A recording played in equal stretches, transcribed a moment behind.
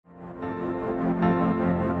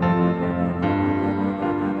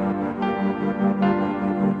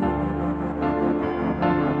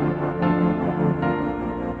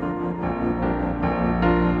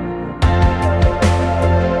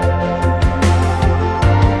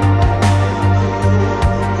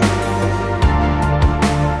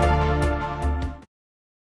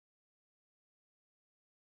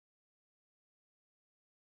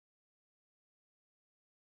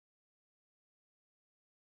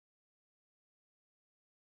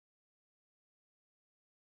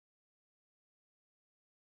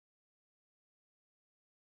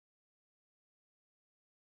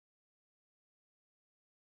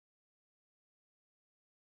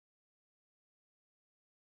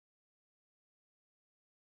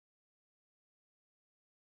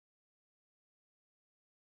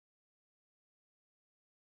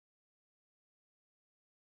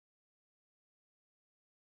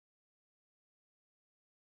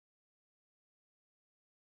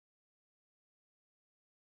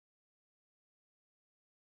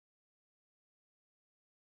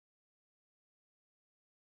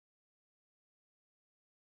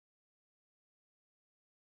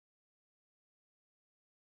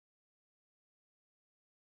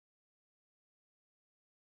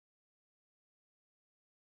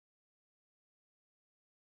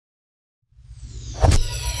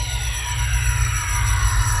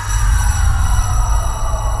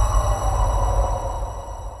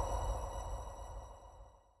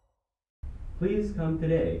Please come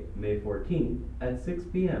today, May 14th, at 6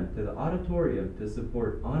 p.m. to the auditorium to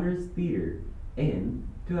support Honors Theater and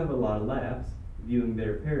to have a lot of laughs viewing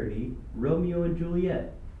their parody, Romeo and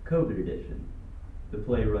Juliet, COVID edition. The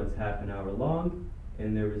play runs half an hour long,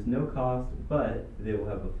 and there is no cost, but they will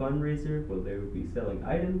have a fundraiser where they will be selling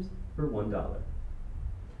items for $1.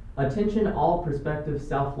 Attention all prospective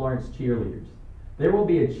South Lawrence cheerleaders. There will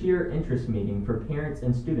be a cheer interest meeting for parents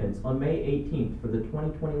and students on May 18th for the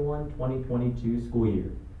 2021-2022 school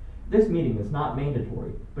year. This meeting is not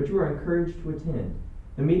mandatory, but you are encouraged to attend.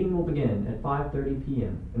 The meeting will begin at 5:30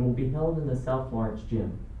 p.m. and will be held in the South Lawrence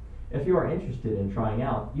gym. If you are interested in trying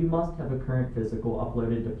out, you must have a current physical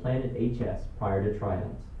uploaded to Planet HS prior to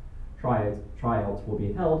tryouts. Tryouts will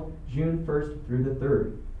be held June 1st through the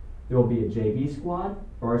 3rd. There will be a JV squad,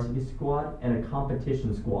 varsity squad, and a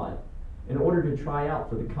competition squad. In order to try out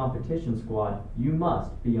for the competition squad, you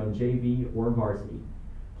must be on JV or varsity.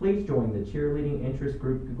 Please join the Cheerleading Interest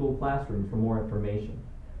Group Google Classroom for more information.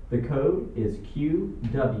 The code is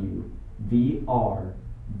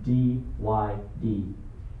QWVRDYD.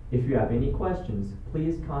 If you have any questions,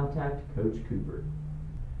 please contact Coach Cooper.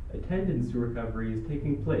 Attendance recovery is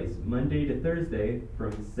taking place Monday to Thursday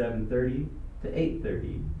from 7:30 to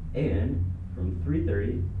 8:30 and from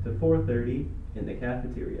 3:30 to 4:30 in the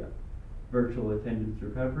cafeteria. Virtual attendance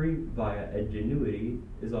recovery via Edgenuity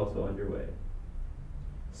is also underway.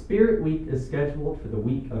 Spirit Week is scheduled for the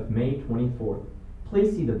week of May 24th.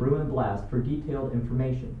 Please see the Bruin Blast for detailed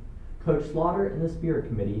information. Coach Slaughter and the Spirit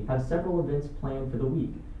Committee have several events planned for the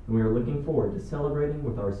week, and we are looking forward to celebrating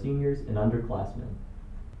with our seniors and underclassmen.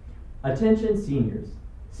 Attention seniors!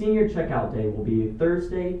 Senior checkout day will be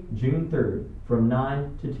Thursday, June 3rd from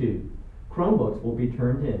 9 to 2. Chromebooks will be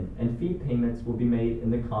turned in and fee payments will be made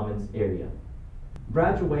in the Commons area.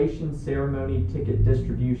 Graduation ceremony ticket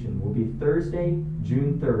distribution will be Thursday,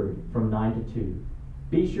 June 3rd from 9 to 2.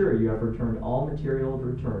 Be sure you have returned all material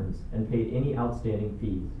returns and paid any outstanding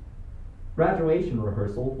fees. Graduation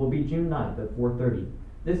rehearsal will be June 9th at 4:30.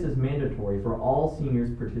 This is mandatory for all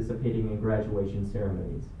seniors participating in graduation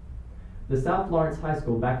ceremonies. The South Lawrence High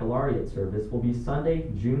School Baccalaureate service will be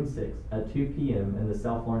Sunday, June 6th at 2 p.m. in the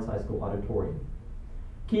South Lawrence High School auditorium.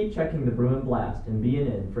 Keep checking the Bruin Blast and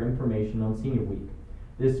BNN for information on Senior Week.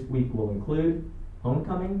 This week will include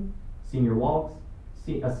homecoming, senior walks,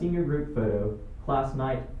 a senior group photo, class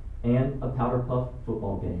night, and a Powder Puff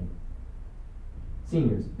football game.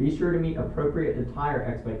 Seniors, be sure to meet appropriate attire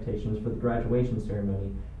expectations for the graduation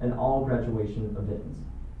ceremony and all graduation events.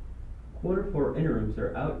 Quarter 4 interims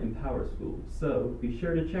are out in Power School, so be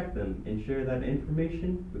sure to check them and share that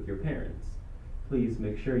information with your parents. Please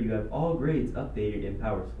make sure you have all grades updated in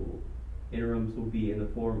Power School. Interims will be in the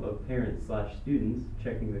form of parents/students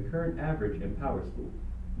checking the current average in Power School.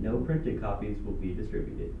 No printed copies will be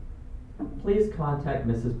distributed. Please contact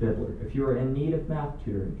Mrs. Bibler if you are in need of math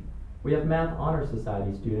tutoring. We have Math Honor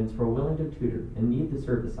Society students who are willing to tutor and need the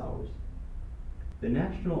service hours. The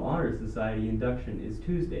National Honor Society induction is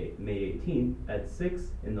Tuesday, May 18th at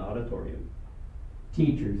 6 in the auditorium.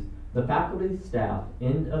 Teachers, the faculty staff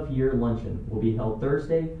end of year luncheon will be held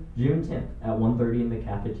Thursday, June 10th at 1:30 in the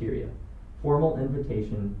cafeteria. Formal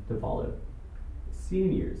invitation to follow.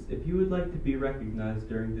 Seniors, if you would like to be recognized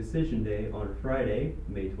during Decision Day on Friday,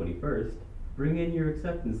 May 21st, bring in your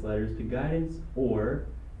acceptance letters to guidance or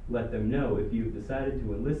let them know if you've decided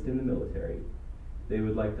to enlist in the military. They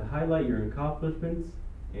would like to highlight your accomplishments,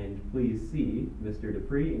 and please see Mr.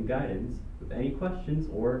 Dupree in guidance with any questions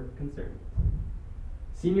or concerns.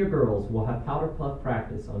 Senior girls will have Powder Puff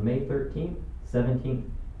practice on May 13th, 17th,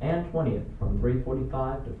 and 20th from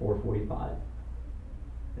 3:45 to 4:45.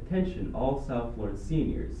 Attention all South Lawrence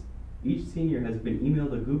seniors. Each senior has been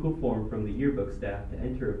emailed a Google form from the yearbook staff to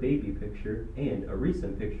enter a baby picture and a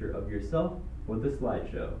recent picture of yourself with a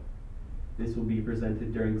slideshow. This will be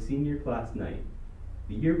presented during senior class night.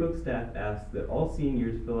 The yearbook staff asks that all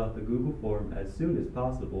seniors fill out the Google form as soon as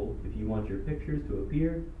possible if you want your pictures to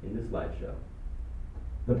appear in the slideshow.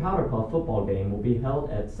 The Powder Puff football game will be held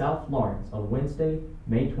at South Lawrence on Wednesday,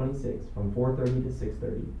 May 26th from 4:30 to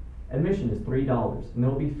 6:30. Admission is $3 and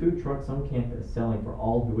there will be food trucks on campus selling for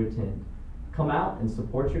all who attend. Come out and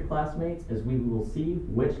support your classmates as we will see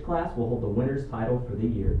which class will hold the winner's title for the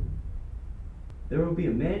year. There will be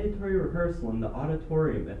a mandatory rehearsal in the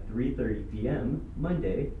auditorium at 3:30 p.m.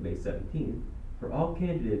 Monday, May 17th, for all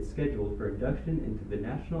candidates scheduled for induction into the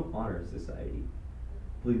National Honor Society.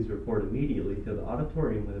 Please report immediately to the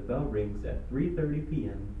auditorium when the bell rings at 3:30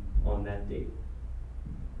 p.m. on that date.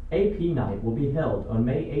 AP night will be held on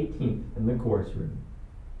May 18th in the chorus room.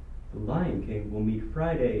 The Lion King will meet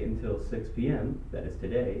Friday until 6 p.m., that is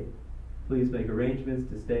today. Please make arrangements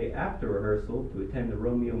to stay after rehearsal to attend the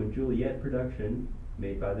Romeo and Juliet production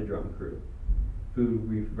made by the drum crew. Food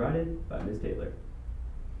will be provided by Ms. Taylor.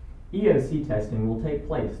 EOC testing will take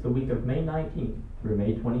place the week of May 19th through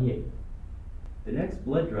May 28th. The next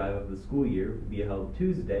blood drive of the school year will be held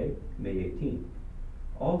Tuesday, May 18th.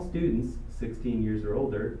 All students 16 years or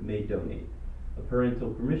older may donate. A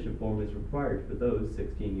parental permission form is required for those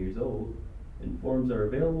 16 years old, and forms are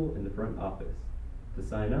available in the front office. To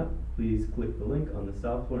sign up, please click the link on the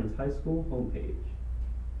South Florence High School homepage.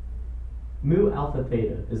 Mu Alpha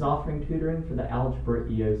Theta is offering tutoring for the Algebra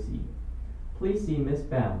EOC. Please see Ms.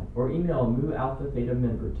 Bound or email a Mu Alpha Theta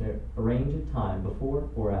member to arrange a time before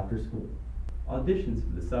or after school. Auditions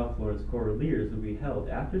for the South Florence Choraleers will be held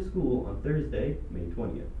after school on Thursday, May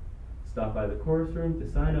 20th. Stop by the chorus room to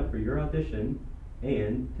sign up for your audition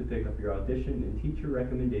and to pick up your audition and teacher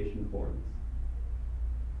recommendation forms.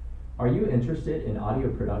 Are you interested in audio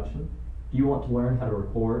production? Do you want to learn how to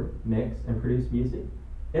record, mix, and produce music?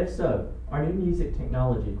 If so, our new music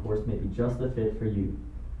technology course may be just the fit for you.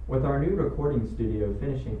 With our new recording studio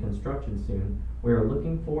finishing construction soon, we are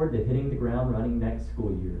looking forward to hitting the ground running next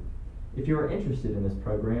school year. If you are interested in this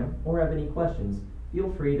program or have any questions,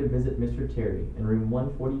 feel free to visit Mr. Terry in room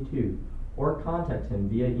 142 or contact him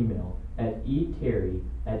via email at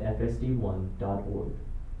eterry@fsd1.org.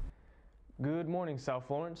 Good morning, South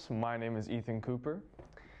Florence. My name is Ethan Cooper.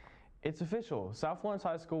 It's official. South Florence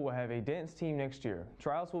High School will have a dance team next year.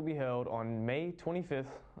 Trials will be held on May 25th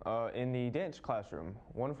in the dance classroom,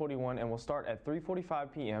 141, and will start at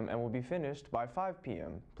 3:45 p.m. and will be finished by 5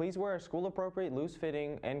 p.m. Please wear a school-appropriate,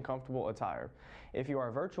 loose-fitting, and comfortable attire. If you are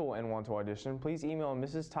virtual and want to audition, please email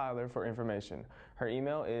Mrs. Tyler for information. Her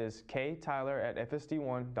email is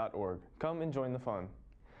ktyler@fsd1.org. Come and join the fun.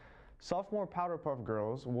 Sophomore Powder Puff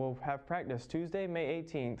Girls will have practice Tuesday, May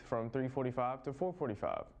 18th from 3:45 to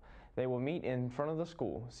 4:45. They will meet in front of the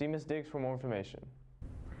school. See Ms. Diggs for more information.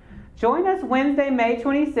 Join us Wednesday, May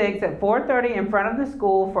 26th at 4:30 in front of the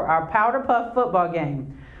school for our Powder Puff football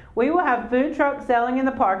game. We will have food trucks selling in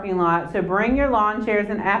the parking lot, so bring your lawn chairs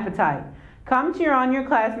and appetite. Come cheer on your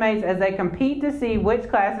classmates as they compete to see which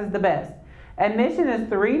class is the best. Admission is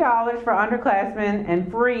 $3 for underclassmen and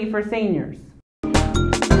free for seniors.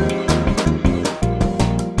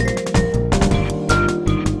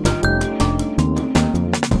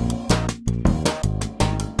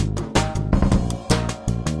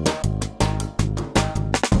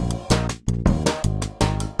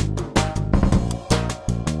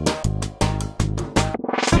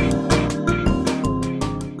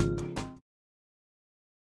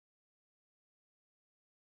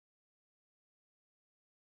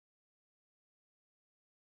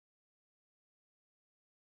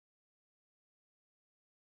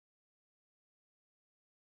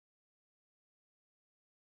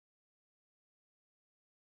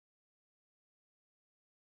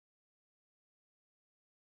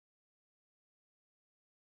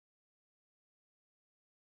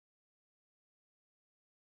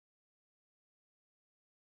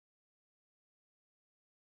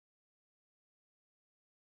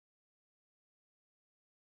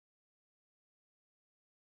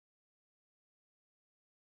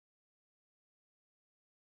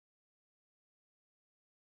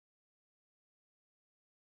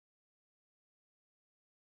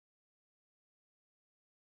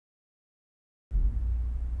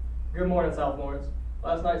 Good morning, South Florence.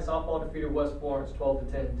 Last night, softball defeated West Florence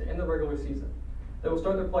 12-10 to end the regular season. They will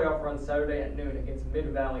start their playoff run Saturday at noon against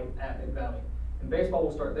Mid-Valley at Mid-Valley. And baseball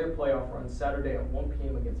will start their playoff run Saturday at 1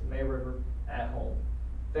 p.m. against May River at home.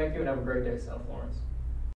 Thank you and have a great day, South Florence.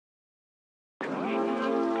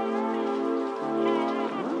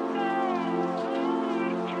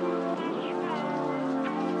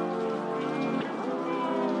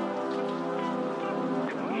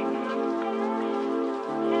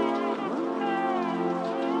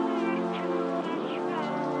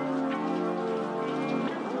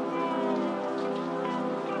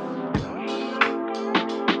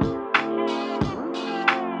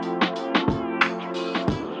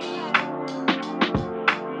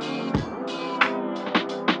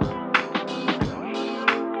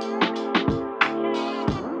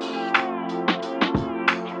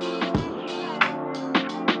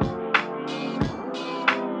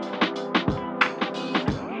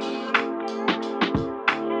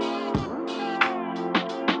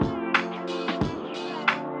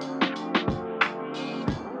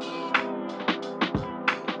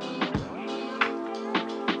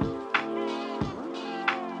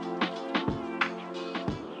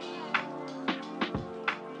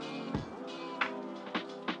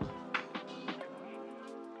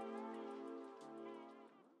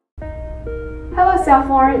 Hello South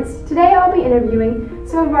Florence. Today I'll be interviewing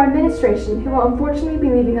some of our administration who will unfortunately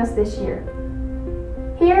be leaving us this year.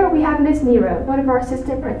 Here we have Ms. Nero, one of our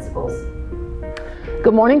assistant principals.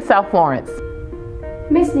 Good morning, South Florence.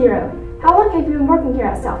 Ms. Nero, how long have you been working here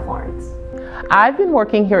at South Florence? I've been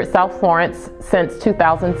working here at South Florence since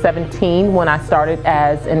 2017 when I started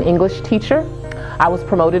as an English teacher. I was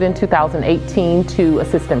promoted in 2018 to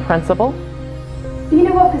assistant principal. Do you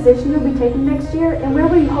know what position you'll be taking next year, and where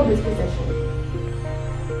will you hold this position?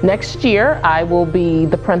 Next year, I will be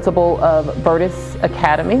the principal of Virtus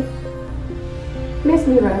Academy. Ms.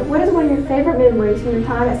 Nero, what is one of your favorite memories from your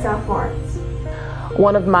time at South Florence?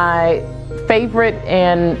 One of my favorite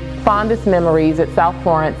and fondest memories at South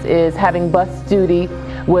Florence is having bus duty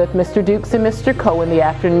with Mr. Dukes and Mr. Coe in the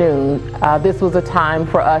afternoon. This was a time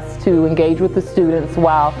for us to engage with the students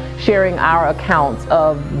while sharing our accounts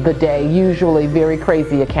of the day, usually very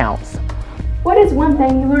crazy accounts. What is one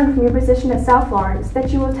thing you learned from your position at South Florence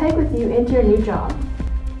that you will take with you into your new job?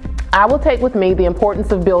 I will take with me the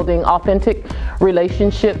importance of building authentic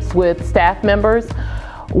relationships with staff members.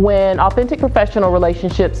 When authentic professional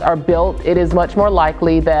relationships are built, it is much more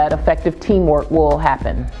likely that effective teamwork will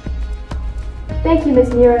happen. Thank you,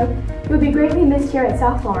 Ms. Nero. You will be greatly missed here at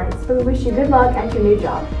South Florence, but we wish you good luck at your new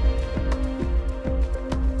job.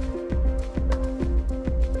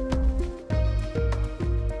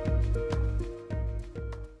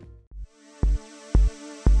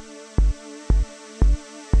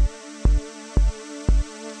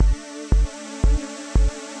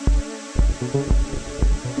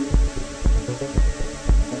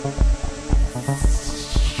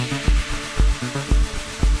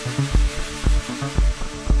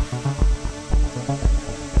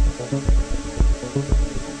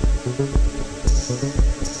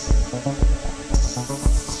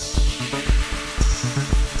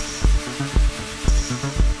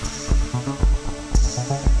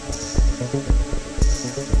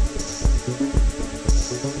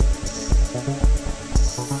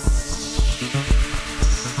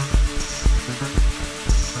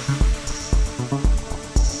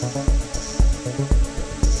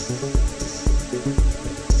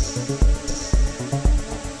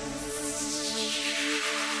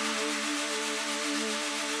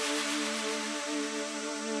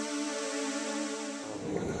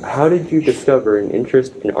 How did you discover an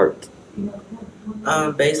interest in art?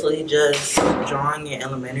 Basically just drawing in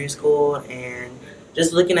elementary school and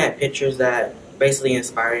just looking at pictures that basically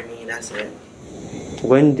inspired me, that's it.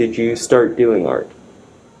 When did you start doing art?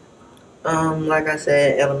 Like I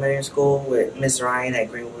said, elementary school with Miss Ryan at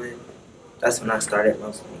Greenwood. That's when I started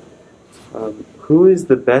mostly. Who is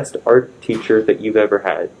the best art teacher that you've ever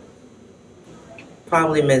had?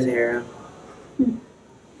 Probably Ms. Hara.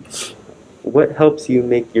 What helps you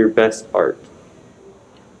make your best art?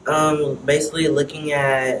 Basically looking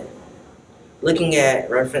at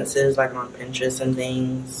references like on Pinterest and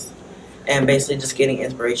things, and basically just getting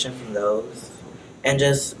inspiration from those, and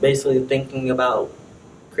just basically thinking about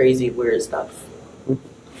crazy weird stuff.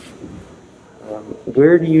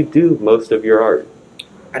 Where do you do most of your art?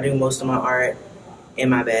 I do most of my art in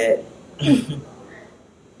my bed.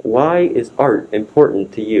 Why is art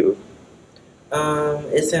important to you?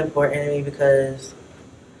 It's important to me because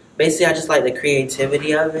basically I just like the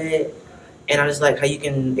creativity of it, and I just like how you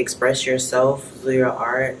can express yourself through your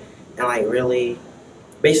art and like really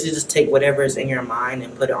basically just take whatever is in your mind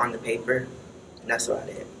and put it on the paper. And that's about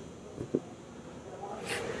it.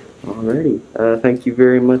 Alrighty. Thank you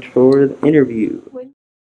very much for the interview.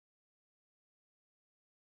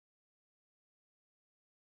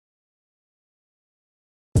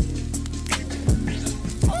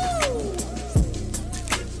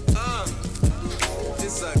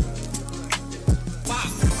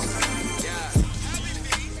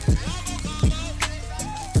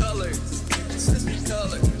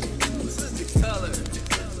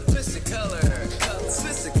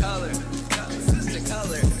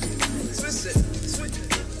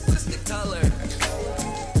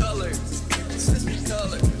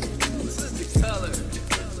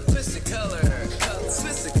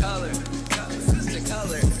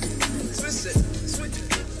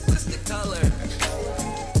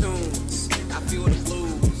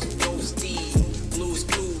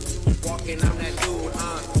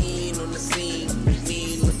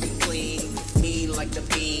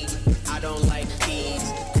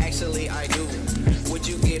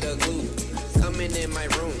 In my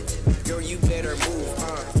room, girl, you better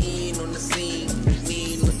move,